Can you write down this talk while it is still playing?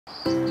Hi,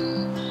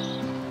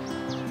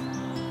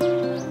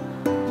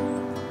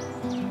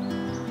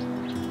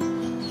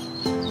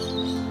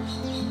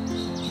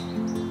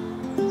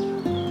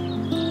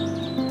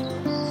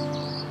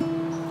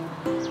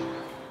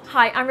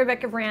 I'm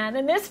Rebecca Brand,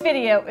 and this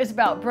video is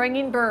about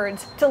bringing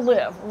birds to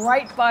live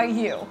right by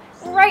you,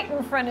 right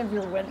in front of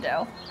your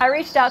window. I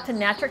reached out to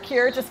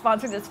NatraCure to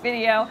sponsor this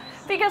video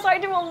because I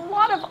do a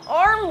lot of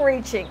arm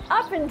reaching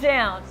up and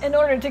down in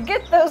order to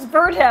get those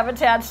bird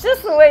habitats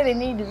just the way they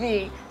need to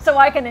be so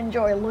I can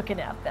enjoy looking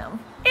at them.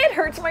 It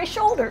hurts my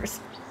shoulders,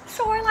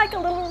 so I like a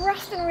little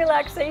rest and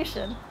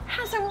relaxation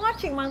as I'm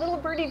watching my little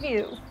birdie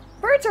view.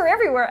 Birds are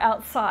everywhere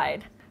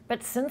outside,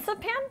 but since the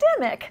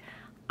pandemic,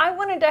 I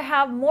wanted to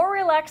have more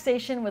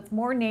relaxation with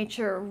more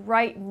nature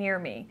right near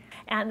me.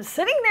 And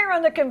sitting there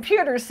on the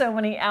computer so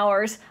many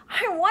hours,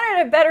 I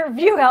wanted a better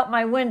view out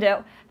my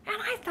window.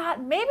 And I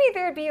thought maybe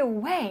there'd be a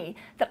way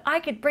that I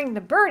could bring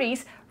the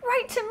birdies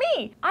right to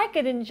me. I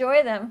could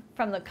enjoy them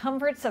from the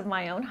comforts of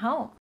my own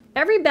home.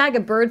 Every bag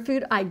of bird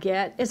food I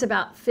get is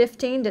about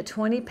 15 to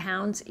 20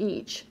 pounds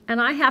each. And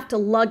I have to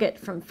lug it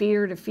from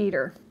feeder to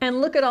feeder.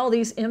 And look at all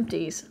these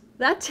empties.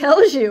 That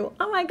tells you,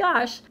 oh my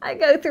gosh, I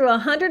go through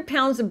 100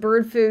 pounds of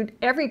bird food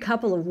every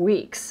couple of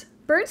weeks.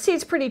 Bird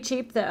seed's pretty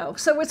cheap though,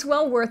 so it's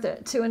well worth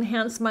it to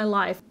enhance my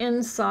life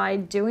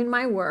inside doing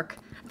my work.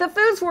 The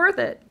food's worth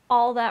it.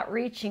 All that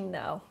reaching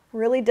though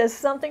really does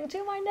something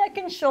to my neck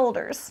and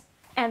shoulders.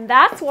 And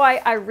that's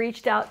why I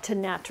reached out to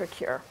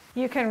NatraCure.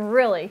 You can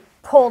really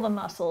pull the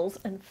muscles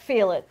and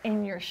feel it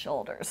in your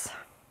shoulders.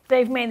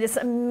 They've made this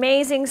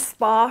amazing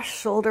spa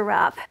shoulder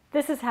wrap.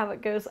 This is how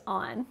it goes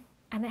on.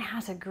 And it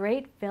has a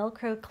great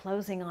Velcro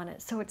closing on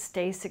it so it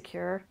stays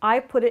secure.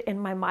 I put it in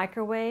my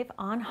microwave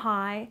on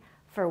high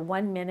for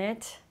 1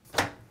 minute.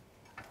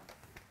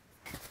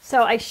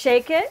 So I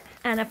shake it,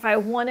 and if I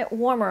want it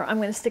warmer, I'm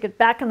gonna stick it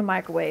back in the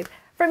microwave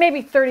for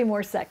maybe 30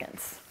 more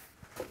seconds.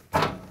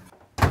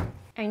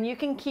 And you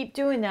can keep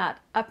doing that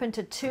up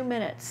into 2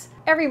 minutes.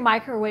 Every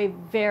microwave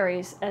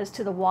varies as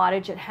to the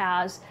wattage it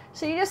has,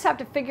 so you just have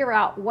to figure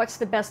out what's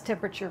the best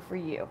temperature for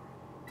you.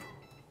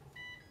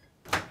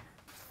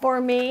 For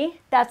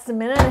me, that's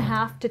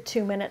 1.5 to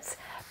 2 minutes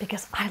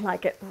because I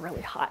like it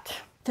really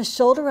hot. The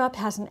shoulder wrap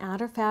has an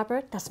outer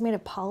fabric that's made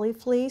of poly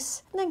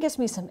fleece, and that gives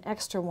me some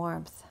extra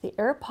warmth. The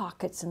air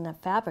pockets in the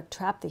fabric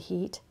trap the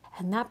heat,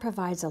 and that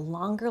provides a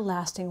longer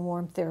lasting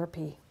warm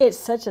therapy. It's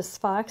such a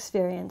spa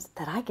experience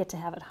that I get to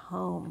have at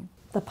home.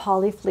 The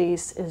poly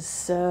fleece is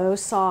so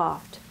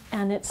soft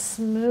and it's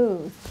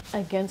smooth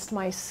against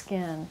my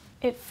skin.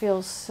 It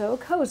feels so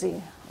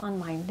cozy on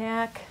my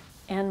neck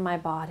and my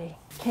body.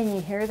 Can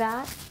you hear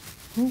that?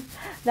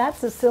 That's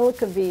the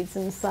silica beads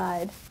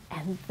inside,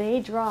 and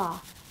they draw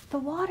the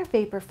water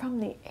vapor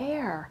from the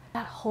air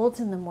that holds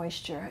in the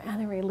moisture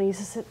and it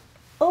releases it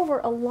over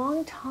a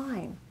long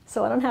time,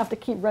 so I don't have to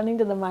keep running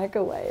to the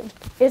microwave.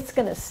 It's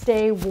gonna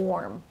stay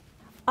warm.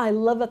 I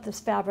love that this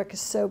fabric is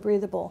so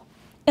breathable,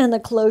 and the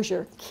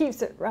closure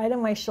keeps it right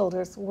on my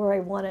shoulders where I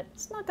want it.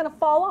 It's not gonna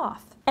fall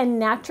off.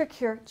 And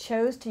NatraCure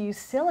chose to use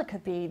silica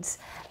beads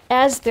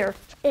as their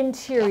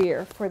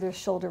interior for their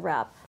shoulder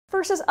wrap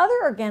versus other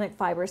organic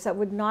fibers that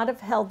would not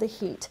have held the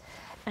heat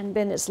and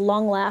been as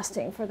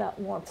long-lasting for that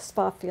warmth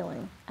spa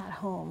feeling at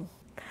home.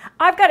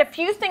 I've got a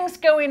few things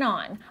going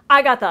on.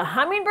 I got the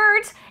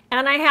hummingbirds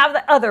and I have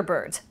the other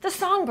birds, the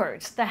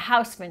songbirds, the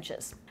house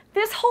finches.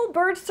 This whole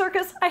bird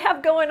circus I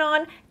have going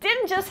on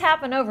didn't just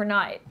happen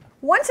overnight.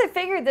 Once I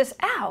figured this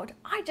out,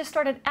 I just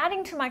started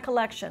adding to my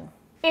collection.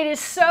 It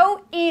is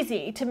so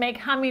easy to make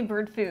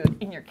hummingbird food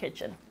in your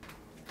kitchen.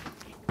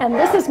 And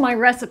this is my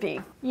recipe.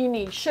 You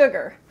need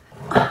sugar.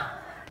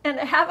 And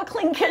to have a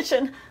clean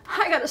kitchen,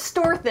 I gotta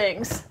store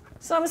things.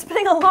 So I'm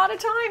spending a lot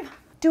of time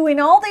doing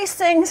all these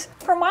things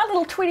for my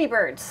little Tweety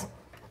birds.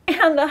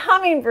 And the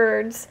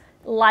hummingbirds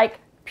like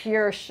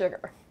pure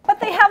sugar. But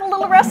they have a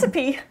little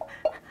recipe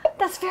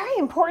that's very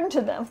important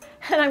to them.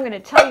 And I'm gonna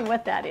tell you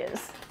what that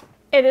is.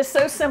 It is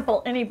so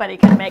simple, anybody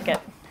can make it.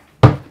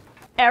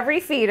 Every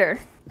feeder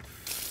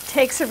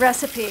takes a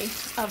recipe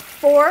of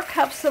 4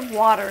 cups of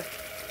water,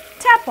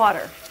 tap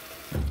water.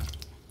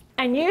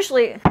 And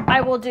usually I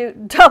will do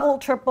double,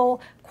 triple,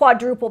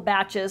 quadruple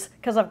batches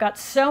because I've got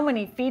so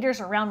many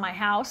feeders around my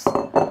house.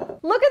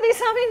 Look at these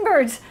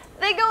hummingbirds.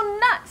 They go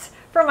nuts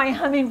for my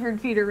hummingbird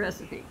feeder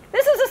recipe.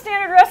 This is a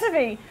standard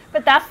recipe,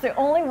 but that's the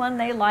only one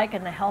they like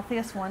and the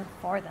healthiest one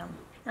for them.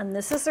 And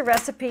this is the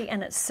recipe,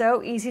 and it's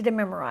so easy to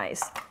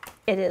memorize.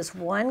 It is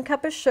 1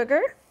 cup of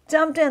sugar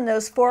dumped in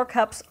those 4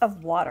 cups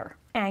of water.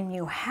 And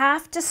you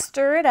have to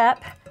stir it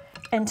up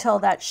until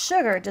that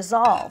sugar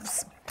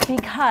dissolves.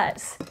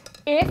 Because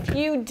if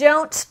you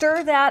don't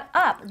stir that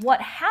up,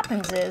 what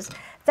happens is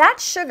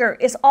that sugar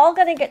is all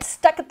going to get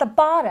stuck at the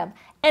bottom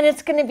and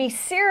it's going to be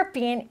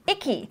syrupy and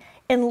icky.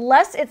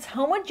 Unless it's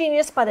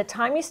homogeneous by the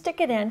time you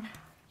stick it in,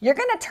 you're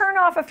going to turn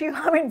off a few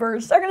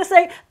hummingbirds. They're going to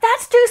say,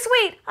 that's too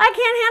sweet, I can't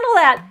handle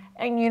that.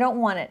 And you don't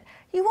want it.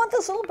 You want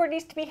those little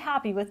birdies to be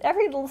happy with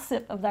every little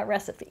sip of that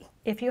recipe.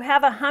 If you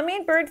have a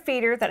hummingbird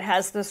feeder that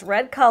has this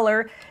red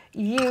color,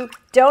 you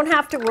don't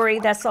have to worry,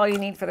 that's all you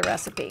need for the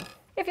recipe.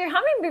 If your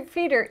hummingbird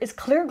feeder is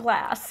clear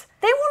glass,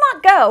 they will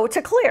not go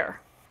to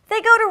clear.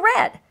 They go to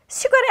red.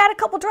 So you got to add a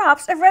couple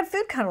drops of red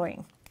food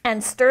coloring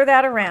and stir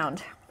that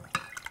around.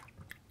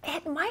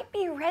 It might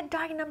be red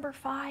dye number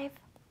 5.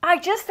 I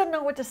just don't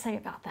know what to say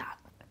about that.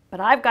 But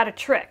I've got a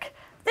trick.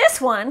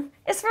 This one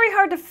is very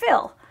hard to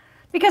fill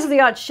because of the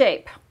odd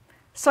shape.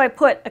 So I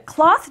put a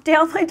cloth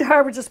down my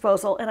garbage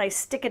disposal and I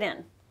stick it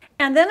in.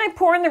 And then I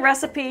pour in the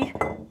recipe,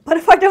 but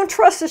if I don't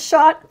trust the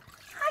shot,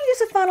 I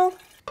use a funnel.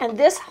 And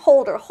this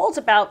holder holds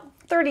about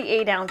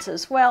 38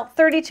 ounces. Well,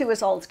 32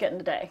 is all it's getting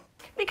today.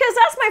 Because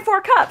that's my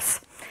 4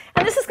 cups.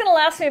 And this is gonna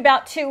last me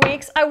about 2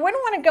 weeks. I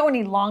wouldn't wanna go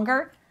any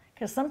longer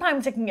because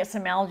sometimes it can get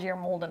some algae or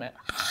mold in it.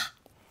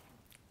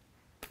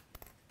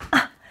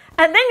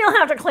 And then you'll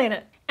have to clean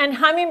it. And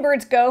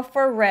hummingbirds go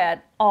for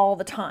red all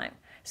the time.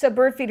 So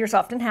bird feeders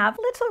often have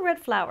little red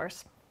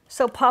flowers.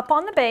 So pop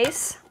on the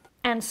base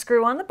and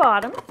screw on the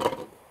bottom.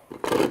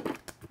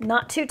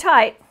 Not too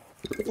tight.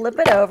 Flip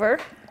it over.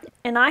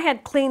 And I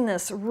had cleaned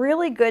this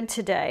really good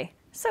today.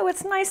 So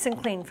it's nice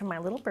and clean for my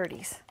little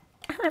birdies.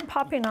 And I'm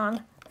popping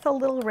on the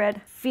little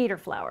red feeder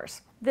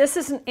flowers. This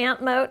is an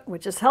ant moat,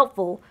 which is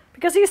helpful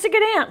because I used to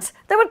get ants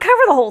that would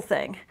cover the whole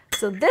thing.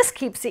 So this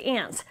keeps the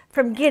ants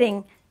from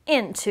getting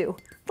into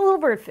the little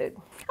bird food.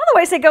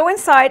 Otherwise, they go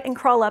inside and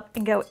crawl up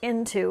and go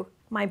into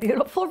my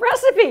beautiful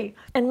recipe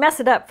and mess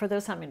it up for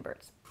those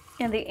hummingbirds.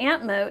 And the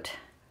ant moat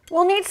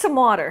will need some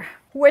water,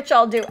 which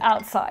I'll do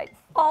outside.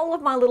 All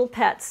of my little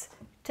pets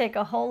take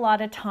a whole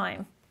lot of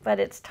time, but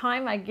it's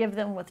time I give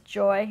them with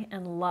joy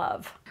and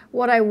love.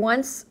 What I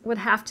once would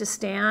have to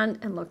stand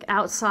and look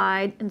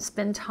outside and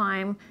spend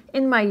time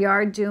in my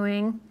yard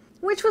doing,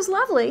 which was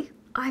lovely,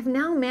 I've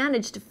now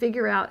managed to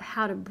figure out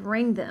how to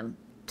bring them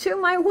to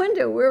my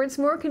window where it's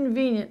more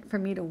convenient for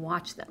me to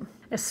watch them,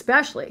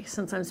 especially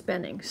since I'm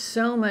spending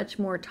so much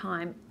more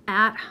time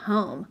at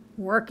home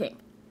working.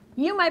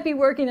 You might be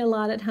working a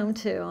lot at home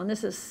too, and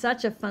this is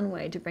such a fun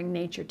way to bring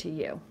nature to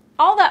you.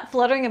 All that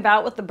fluttering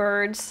about with the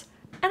birds,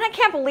 and I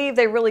can't believe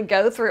they really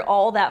go through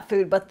all that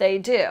food, but they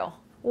do.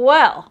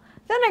 Well,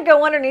 then I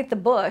go underneath the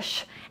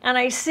bush and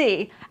I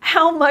see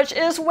how much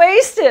is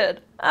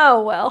wasted.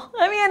 Oh well,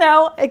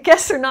 I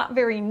guess they're not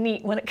very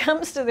neat when it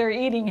comes to their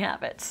eating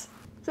habits.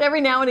 So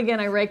every now and again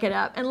I rake it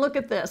up and look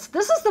at this.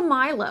 This is the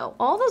milo.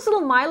 All those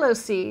little milo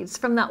seeds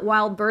from that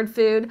wild bird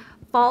food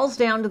falls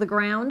down to the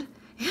ground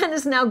and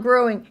is now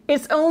growing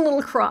its own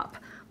little crop.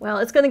 Well,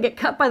 it's going to get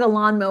cut by the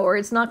lawnmower.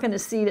 It's not going to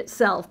seed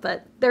itself,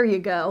 but there you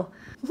go.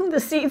 The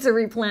seeds are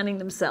replanting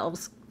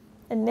themselves.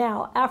 And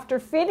now, after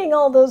feeding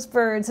all those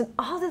birds and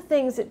all the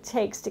things it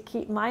takes to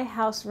keep my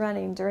house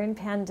running during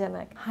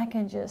pandemic, I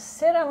can just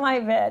sit on my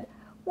bed,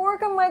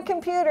 work on my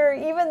computer,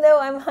 even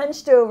though I'm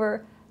hunched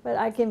over, but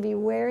I can be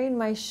wearing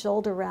my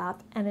shoulder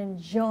wrap and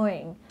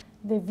enjoying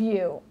the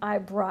view I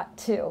brought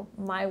to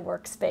my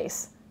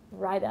workspace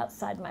right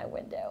outside my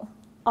window.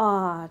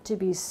 Ah, to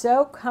be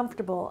so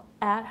comfortable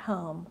at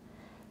home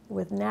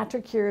with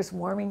NatraCure's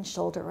warming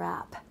shoulder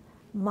wrap.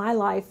 My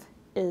life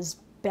is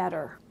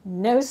better.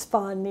 No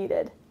spa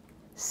needed.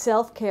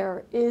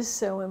 Self-care is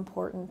so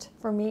important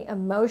for me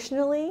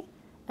emotionally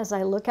as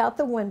I look out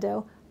the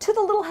window to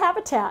the little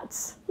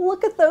habitats.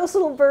 Look at those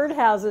little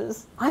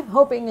birdhouses. I'm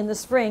hoping in the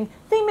spring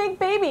they make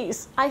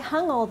babies. I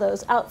hung all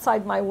those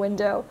outside my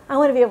window. I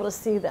want to be able to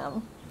see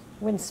them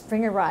when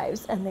spring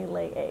arrives and they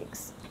lay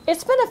eggs.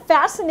 It's been a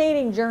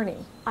fascinating journey.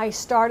 I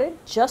started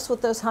just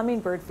with those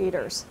hummingbird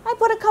feeders. I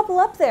put a couple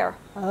up there.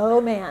 Oh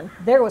man,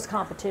 there was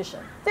competition.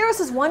 There was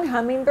this one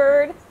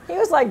hummingbird. He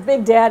was like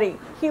Big Daddy.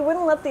 He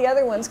wouldn't let the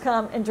other ones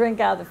come and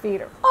drink out of the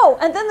feeder. Oh,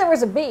 and then there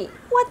was a bee.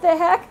 What the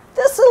heck?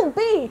 This little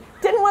bee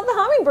didn't want the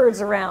hummingbirds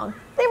around.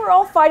 They were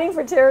all fighting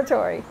for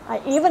territory. I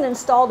even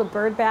installed a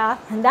bird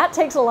bath, and that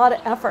takes a lot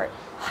of effort.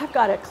 I've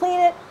got to clean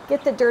it,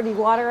 get the dirty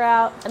water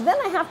out, and then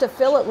I have to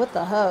fill it with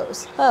the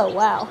hose. Oh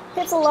wow,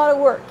 it's a lot of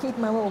work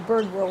keeping my little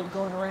bird world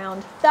going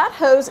around. That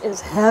hose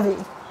is heavy.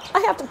 I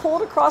have to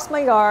pull it across my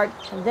yard,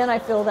 and then I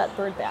fill that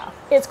bird bath.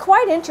 It's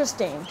quite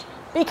interesting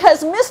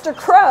because Mr.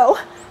 Crow,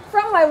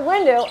 from my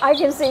window, I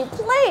can see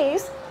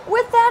plays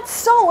with that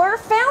solar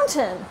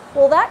fountain.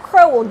 Well, that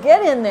crow will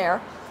get in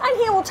there and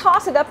he will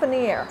toss it up in the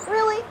air.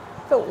 Really?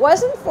 If it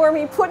wasn't for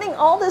me putting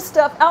all this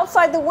stuff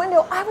outside the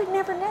window, I would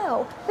never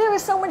know. There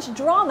is so much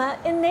drama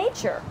in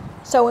nature.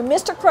 So when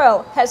Mr.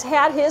 Crow has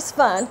had his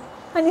fun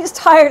and he's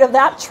tired of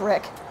that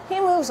trick, he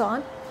moves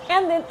on.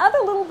 And then other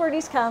little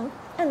birdies come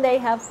and they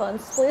have fun,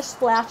 splish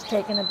splash,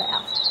 taking a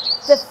bath.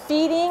 The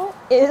feeding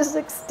is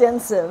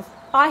extensive.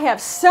 I have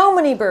so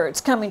many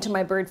birds coming to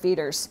my bird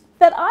feeders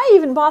that I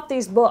even bought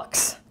these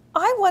books.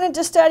 I wanted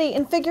to study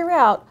and figure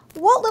out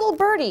what little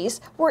birdies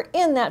were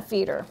in that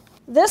feeder.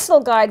 This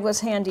little guide was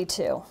handy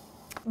too.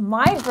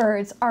 My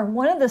birds are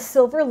one of the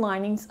silver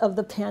linings of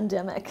the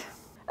pandemic.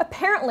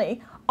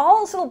 Apparently, all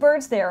those little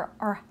birds there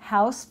are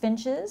house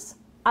finches.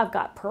 I've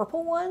got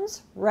purple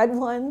ones, red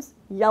ones,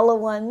 yellow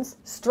ones,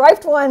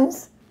 striped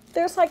ones.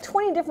 There's like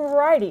 20 different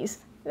varieties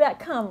that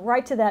come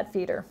right to that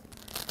feeder.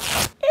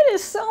 It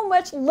is so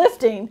much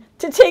lifting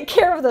to take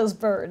care of those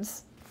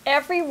birds.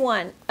 Every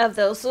one of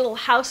those little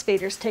house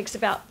feeders takes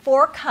about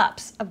 4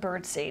 cups of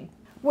bird seed,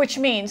 which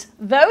means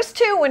those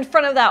 2 in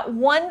front of that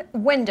one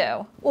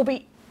window will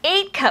be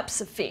 8 cups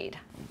of feed.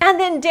 And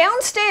then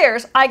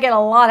downstairs, I get a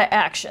lot of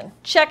action.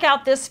 Check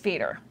out this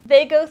feeder.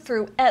 They go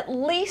through at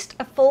least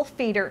a full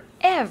feeder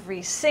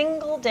every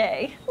single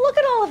day. Look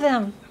at all of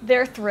them.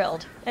 They're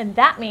thrilled. And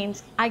that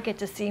means I get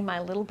to see my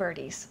little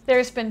birdies.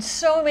 There's been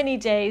so many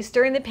days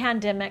during the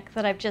pandemic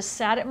that I've just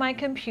sat at my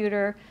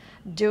computer,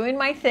 doing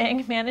my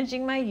thing,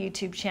 managing my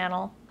YouTube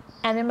channel.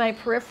 And in my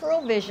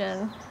peripheral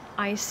vision,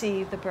 I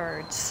see the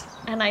birds.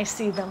 And I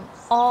see them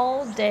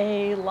all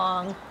day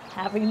long,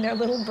 having their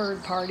little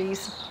bird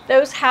parties.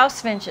 Those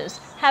house finches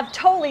have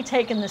totally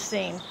taken the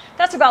scene.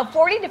 That's about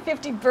 40 to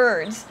 50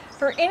 birds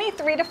for any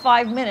 3 to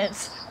 5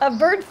 minutes of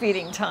bird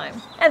feeding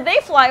time. And they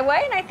fly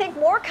away, and I think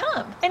more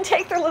come and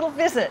take their little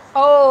visit.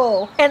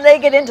 Oh, and they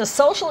get into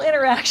social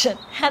interaction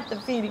at the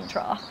feeding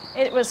trough.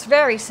 It was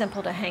very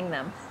simple to hang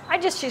them. I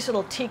just used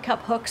little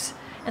teacup hooks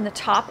in the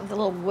top of the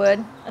little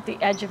wood at the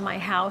edge of my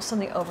house on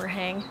the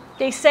overhang.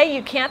 They say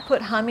you can't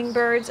put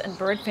hummingbirds and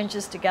bird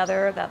finches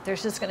together, that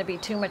there's just going to be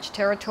too much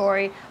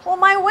territory. Well,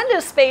 my window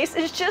space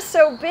is just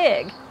so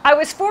big. I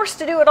was forced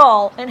to do it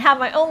all and have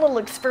my own little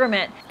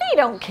experiment. They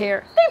don't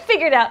care. They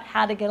figured out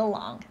how to get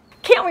along.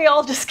 Can't we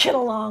all just get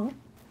along?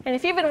 And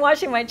if you've been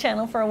watching my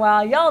channel for a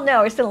while, y'all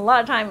know I spend a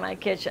lot of time in my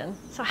kitchen.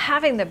 So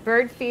having the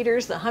bird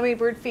feeders, the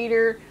hummingbird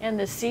feeder, and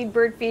the seed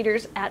bird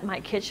feeders at my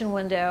kitchen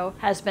window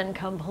has been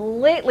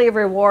completely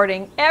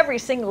rewarding every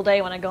single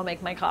day when I go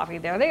make my coffee.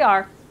 There they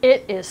are.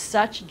 It is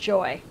such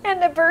joy.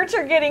 And the birds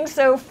are getting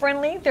so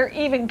friendly, they're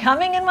even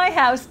coming in my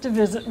house to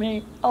visit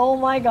me. Oh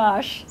my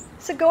gosh.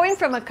 So going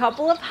from a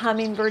couple of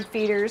hummingbird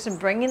feeders and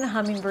bringing the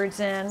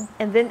hummingbirds in,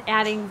 and then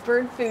adding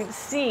bird food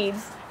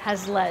seeds,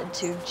 has led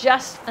to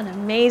just an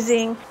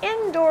amazing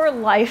indoor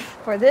life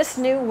for this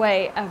new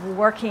way of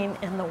working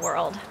in the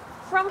world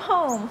from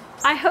home.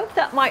 I hope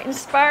that might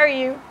inspire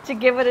you to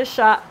give it a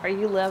shot where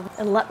you live,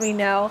 and let me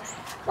know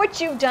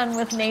what you've done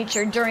with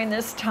nature during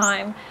this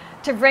time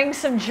to bring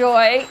some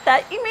joy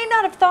that you may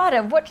not have thought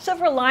of. What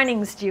silver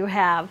linings do you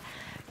have?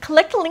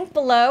 Click the link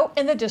below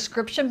in the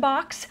description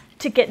box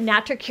to get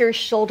NatraCure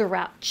shoulder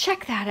wrap.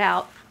 Check that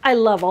out. I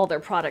love all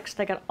their products.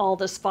 They got all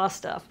the spa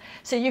stuff,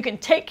 so you can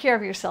take care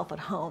of yourself at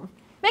home.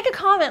 Make a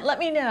comment, let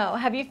me know.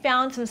 Have you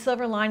found some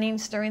silver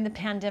linings during the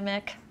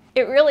pandemic?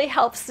 It really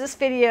helps this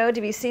video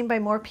to be seen by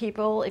more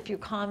people if you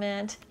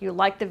comment, you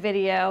like the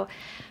video,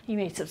 you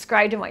may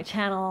subscribe to my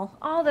channel,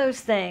 all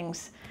those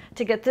things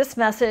to get this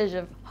message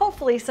of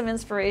hopefully some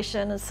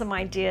inspiration and some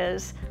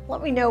ideas.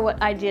 Let me know what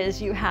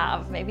ideas you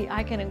have. Maybe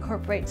I can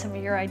incorporate some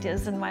of your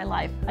ideas in my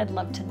life. I'd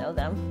love to know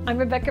them. I'm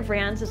Rebecca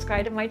Brand.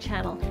 Subscribe to my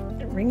channel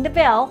and ring the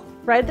bell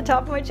right at the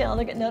top of my channel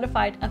to get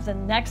notified of the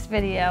next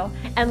video.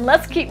 And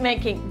let's keep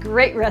making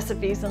great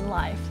recipes in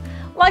life,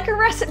 like a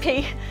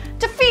recipe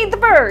to feed the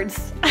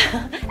birds,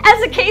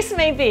 as the case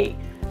may be.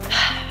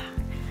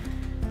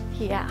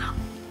 Yeah,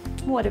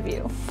 what a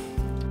view.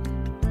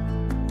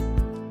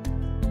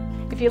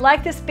 If you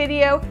like this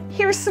video,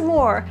 here's some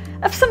more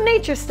of some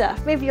nature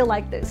stuff. Maybe you'll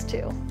like those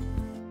too.